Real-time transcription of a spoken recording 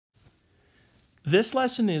This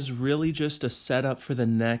lesson is really just a setup for the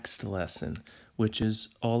next lesson, which is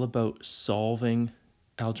all about solving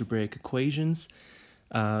algebraic equations.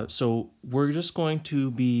 So we're just going to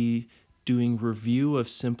be doing review of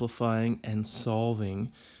simplifying and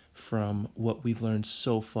solving from what we've learned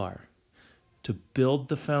so far to build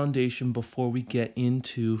the foundation before we get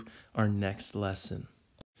into our next lesson.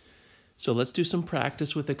 So let's do some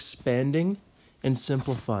practice with expanding and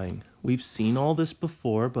simplifying. We've seen all this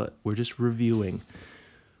before, but we're just reviewing.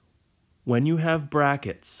 When you have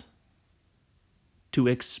brackets, to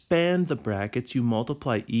expand the brackets, you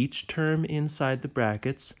multiply each term inside the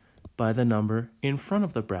brackets by the number in front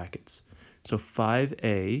of the brackets. So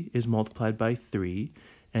 5a is multiplied by 3,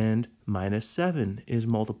 and minus 7 is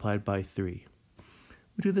multiplied by 3.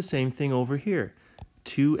 We do the same thing over here.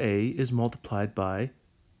 2a is multiplied by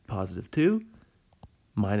positive 2,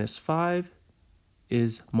 minus 5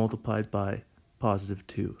 is multiplied by positive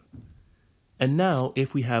 2. And now,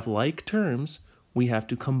 if we have like terms, we have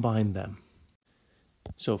to combine them.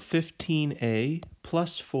 So 15a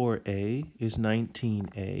plus 4a is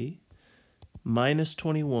 19a, minus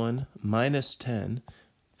 21 minus 10.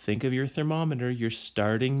 Think of your thermometer. You're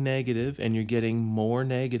starting negative and you're getting more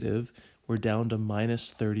negative. We're down to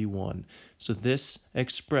minus 31. So this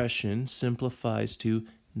expression simplifies to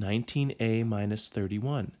 19a minus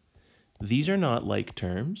 31. These are not like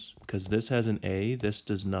terms because this has an a, this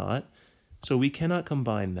does not. So we cannot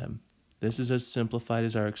combine them. This is as simplified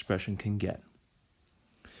as our expression can get.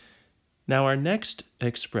 Now our next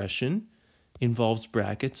expression involves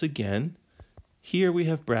brackets again. Here we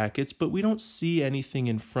have brackets, but we don't see anything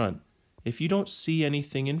in front. If you don't see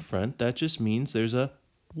anything in front, that just means there's a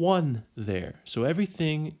 1 there. So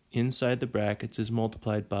everything inside the brackets is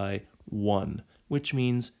multiplied by 1, which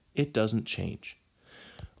means it doesn't change.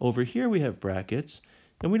 Over here we have brackets,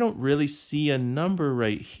 and we don't really see a number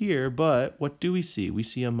right here, but what do we see? We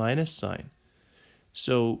see a minus sign.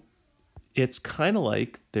 So it's kind of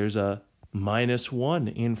like there's a minus 1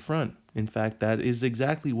 in front. In fact, that is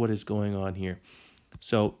exactly what is going on here.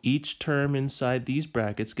 So each term inside these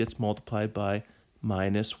brackets gets multiplied by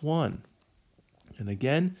minus 1. And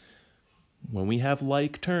again, when we have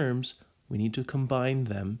like terms, we need to combine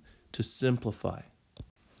them to simplify.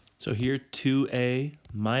 So here 2a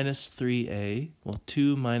minus 3a, well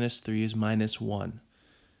 2 minus 3 is minus 1.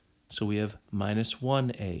 So we have minus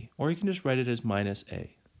 1a, or you can just write it as minus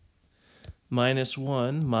a. Minus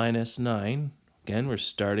 1 minus 9, again we're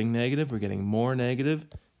starting negative, we're getting more negative,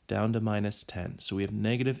 down to minus 10. So we have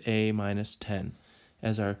negative a minus 10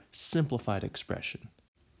 as our simplified expression.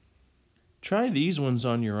 Try these ones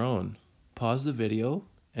on your own. Pause the video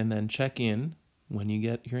and then check in when you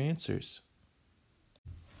get your answers.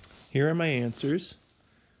 Here are my answers.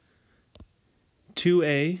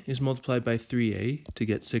 2a is multiplied by 3a to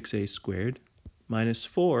get 6a squared. Minus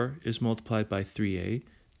 4 is multiplied by 3a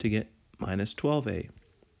to get minus 12a.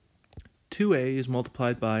 2a is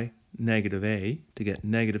multiplied by negative a to get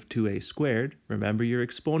negative 2a squared. Remember your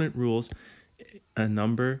exponent rules. A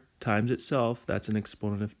number times itself, that's an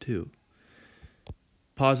exponent of 2.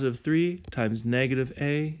 Positive 3 times negative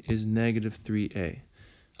a is negative 3a.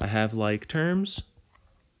 I have like terms,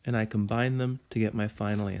 and I combine them to get my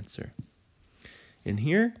final answer. In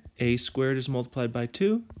here, a squared is multiplied by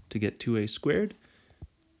 2 to get 2a squared.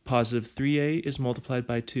 Positive 3a is multiplied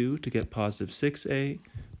by 2 to get positive 6a.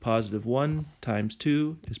 Positive 1 times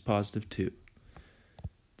 2 is positive 2.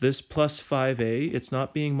 This plus 5a, it's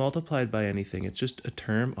not being multiplied by anything. It's just a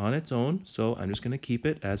term on its own, so I'm just going to keep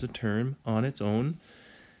it as a term on its own.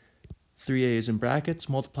 3a is in brackets,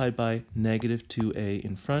 multiplied by negative 2a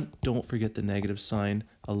in front. Don't forget the negative sign.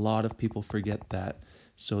 A lot of people forget that.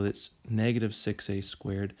 So it's negative 6a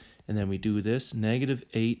squared. And then we do this, negative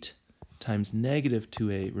 8 times negative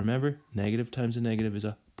 2a. Remember, negative times a negative is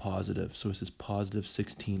a positive. So this is positive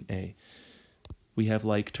 16a. We have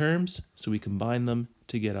like terms, so we combine them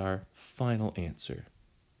to get our final answer.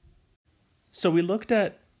 So we looked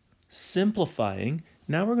at simplifying.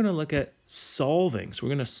 Now we're going to look at solving. So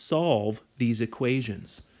we're going to solve these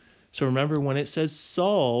equations. So remember, when it says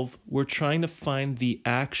solve, we're trying to find the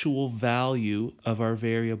actual value of our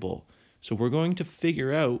variable. So we're going to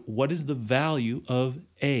figure out what is the value of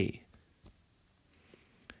a.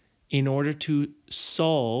 In order to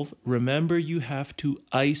solve, remember you have to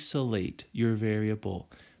isolate your variable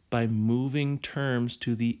by moving terms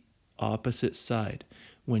to the opposite side.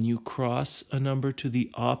 When you cross a number to the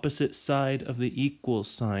opposite side of the equal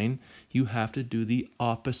sign, you have to do the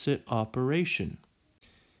opposite operation.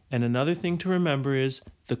 And another thing to remember is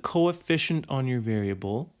the coefficient on your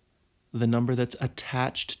variable, the number that's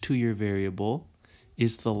attached to your variable,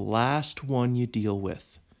 is the last one you deal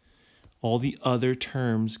with. all the other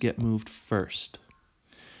terms get moved first.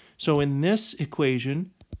 So in this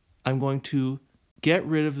equation, I'm going to get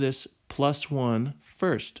rid of this plus 1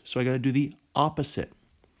 first. So I got to do the opposite.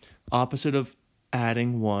 Opposite of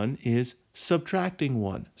adding 1 is subtracting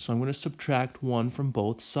 1. So I'm going to subtract 1 from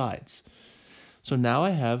both sides. So now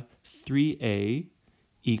I have 3a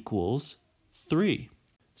equals 3.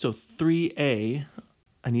 So 3a,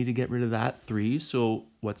 I need to get rid of that 3. So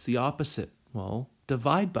what's the opposite? Well,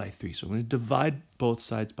 divide by 3. So I'm going to divide both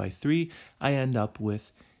sides by 3. I end up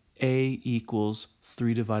with a equals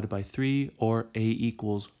 3 divided by 3, or a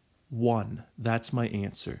equals 1. That's my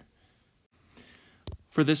answer.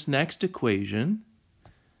 For this next equation,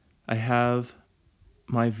 I have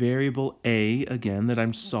my variable a again that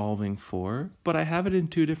I'm solving for, but I have it in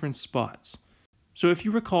two different spots. So if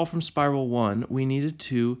you recall from spiral 1, we needed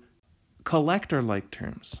to collect our like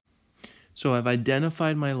terms. So I've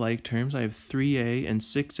identified my like terms. I have 3a and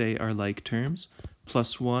 6a are like terms,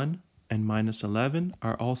 plus 1 and minus 11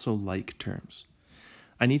 are also like terms.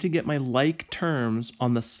 I need to get my like terms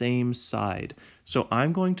on the same side. So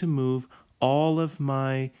I'm going to move all of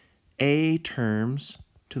my a terms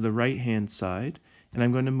to the right-hand side, and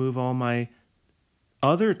I'm going to move all my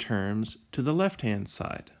other terms to the left-hand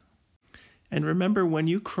side. And remember, when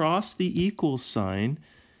you cross the equals sign,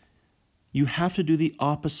 you have to do the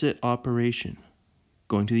opposite operation.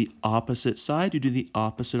 Going to the opposite side, you do the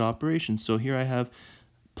opposite operation. So here I have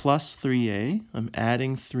plus 3a. I'm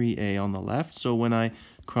adding 3a on the left. So when I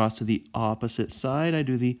cross to the opposite side, I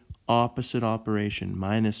do the opposite operation,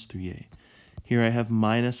 minus 3a. Here I have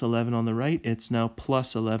minus 11 on the right. It's now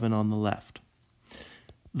plus 11 on the left.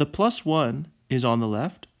 The plus 1 is on the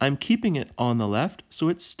left. I'm keeping it on the left, so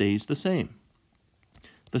it stays the same.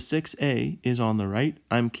 The 6a is on the right.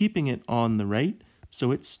 I'm keeping it on the right,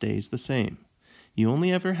 so it stays the same. You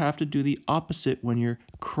only ever have to do the opposite when you're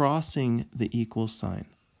crossing the equal sign.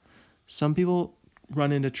 Some people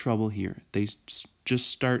run into trouble here. They just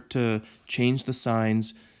start to change the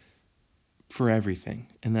signs for everything,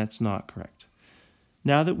 and that's not correct.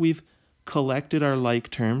 Now that we've collected our like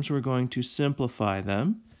terms, we're going to simplify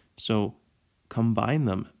them. So combine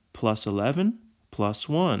them. Plus 11 plus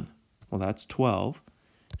 1. Well, that's 12.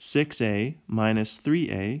 6a minus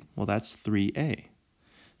 3a. Well, that's 3a.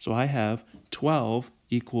 So I have 12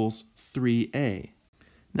 equals 3a.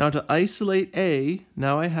 Now to isolate a,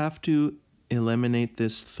 now I have to eliminate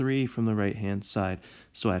this 3 from the right-hand side.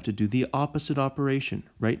 So I have to do the opposite operation.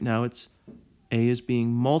 Right now it's a is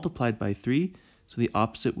being multiplied by 3, so the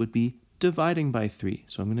opposite would be dividing by 3.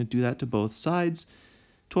 So I'm going to do that to both sides.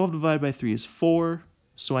 12 divided by 3 is 4,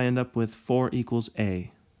 so I end up with 4 equals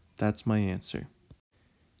a. That's my answer.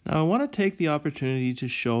 Now I want to take the opportunity to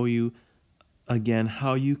show you again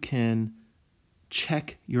how you can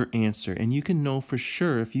check your answer, and you can know for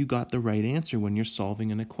sure if you got the right answer when you're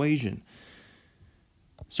solving an equation.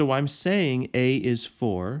 So I'm saying a is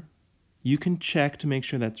 4. You can check to make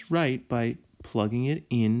sure that's right by plugging it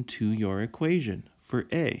into your equation for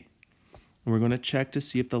a. We're going to check to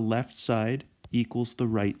see if the left side equals the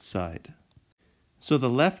right side. So the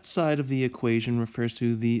left side of the equation refers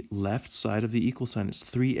to the left side of the equal sign. It's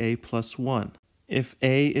 3a plus 1. If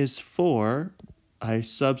a is 4, I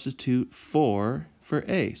substitute 4 for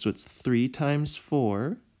a. So it's 3 times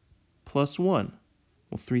 4 plus 1.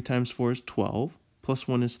 Well, 3 times 4 is 12, plus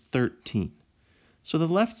 1 is 13. So the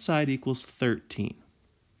left side equals 13.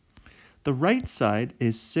 The right side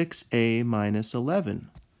is 6a minus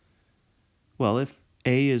 11. Well, if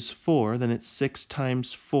a is 4, then it's 6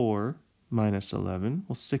 times 4 minus 11.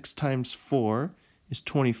 Well, 6 times 4 is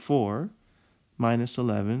 24 minus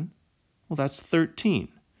 11. Well, that's 13.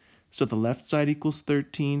 So the left side equals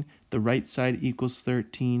 13, the right side equals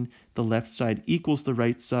 13, the left side equals the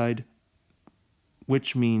right side,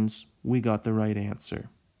 which means we got the right answer.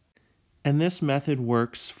 And this method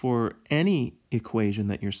works for any equation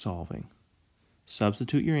that you're solving.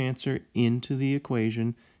 Substitute your answer into the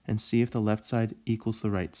equation and see if the left side equals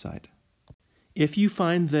the right side. If you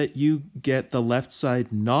find that you get the left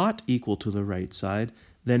side not equal to the right side,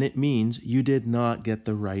 then it means you did not get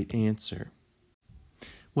the right answer.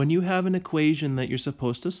 When you have an equation that you're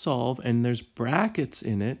supposed to solve and there's brackets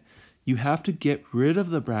in it, you have to get rid of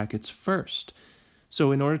the brackets first.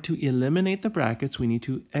 So in order to eliminate the brackets, we need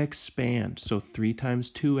to expand. So 3 times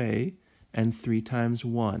 2a and 3 times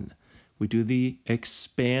 1. We do the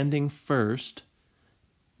expanding first.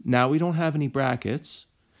 Now we don't have any brackets.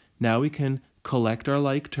 Now we can collect our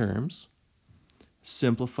like terms,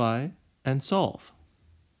 simplify, and solve.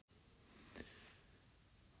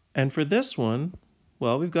 And for this one,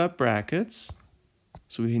 well, we've got brackets.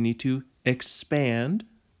 So we need to expand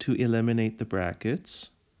to eliminate the brackets.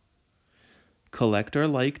 collect our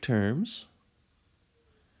like terms,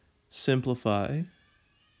 simplify,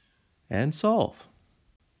 and solve.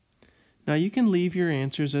 Now you can leave your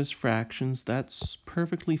answers as fractions. That's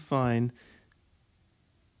perfectly fine.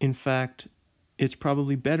 In fact, it's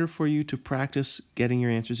probably better for you to practice getting your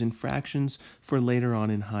answers in fractions for later on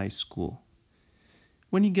in high school.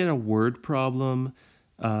 When you get a word problem,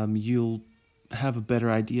 you'll have a better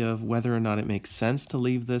idea of whether or not it makes sense to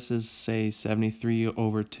leave this as, say,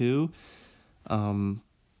 73/2.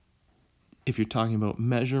 If you're talking about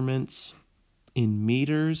measurements in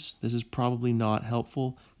meters, this is probably not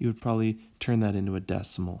helpful. You would probably turn that into a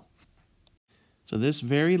decimal. So this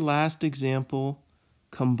very last example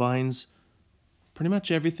combines pretty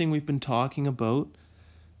much everything we've been talking about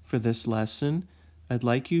for this lesson. I'd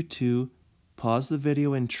like you to pause the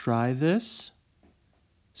video and try this.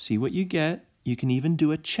 See what you get. You can even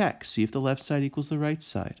do a check. See if the left side equals the right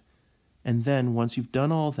side. And then once you've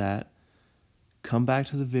done all that, come back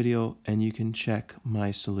to the video and you can check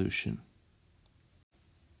my solution.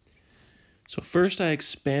 So first I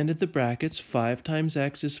expanded the brackets. 5 times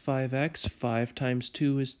x is 5x. 5 times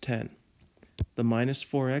 2 is 10. The minus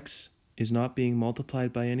 4x is not being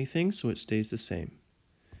multiplied by anything, so it stays the same.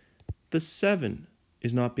 The 7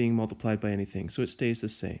 is not being multiplied by anything, so it stays the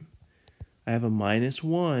same. I have a minus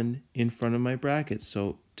 1 in front of my brackets,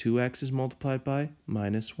 so 2x is multiplied by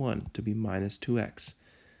minus 1 to be minus 2x.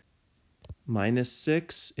 Minus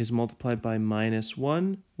 6 is multiplied by minus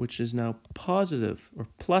 1, which is now positive, or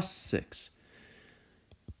plus 6.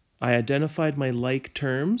 I identified my like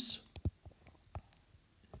terms,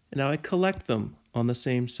 and now I collect them on the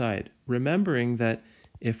same side, remembering that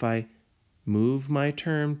if I move my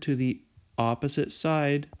term to the opposite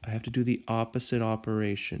side, I have to do the opposite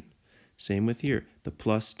operation. Same with here. The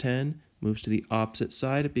plus 10 moves to the opposite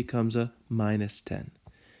side, it becomes a minus 10.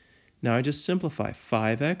 Now I just simplify.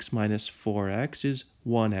 5x minus 4x is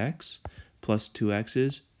 1x, plus 2x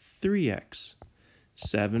is 3x.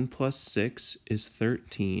 7 plus 6 is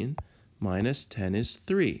 13, minus 10 is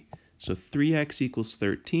 3. So 3x equals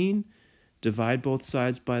 13. Divide both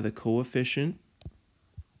sides by the coefficient.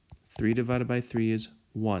 3 divided by 3 is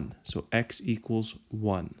 1. So x equals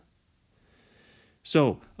 1.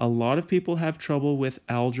 So a lot of people have trouble with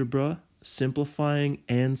algebra, simplifying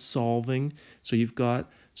and solving. So you've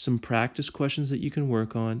got some practice questions that you can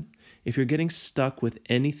work on. If you're getting stuck with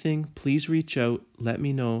anything, please reach out, let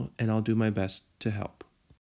me know, and I'll do my best to help.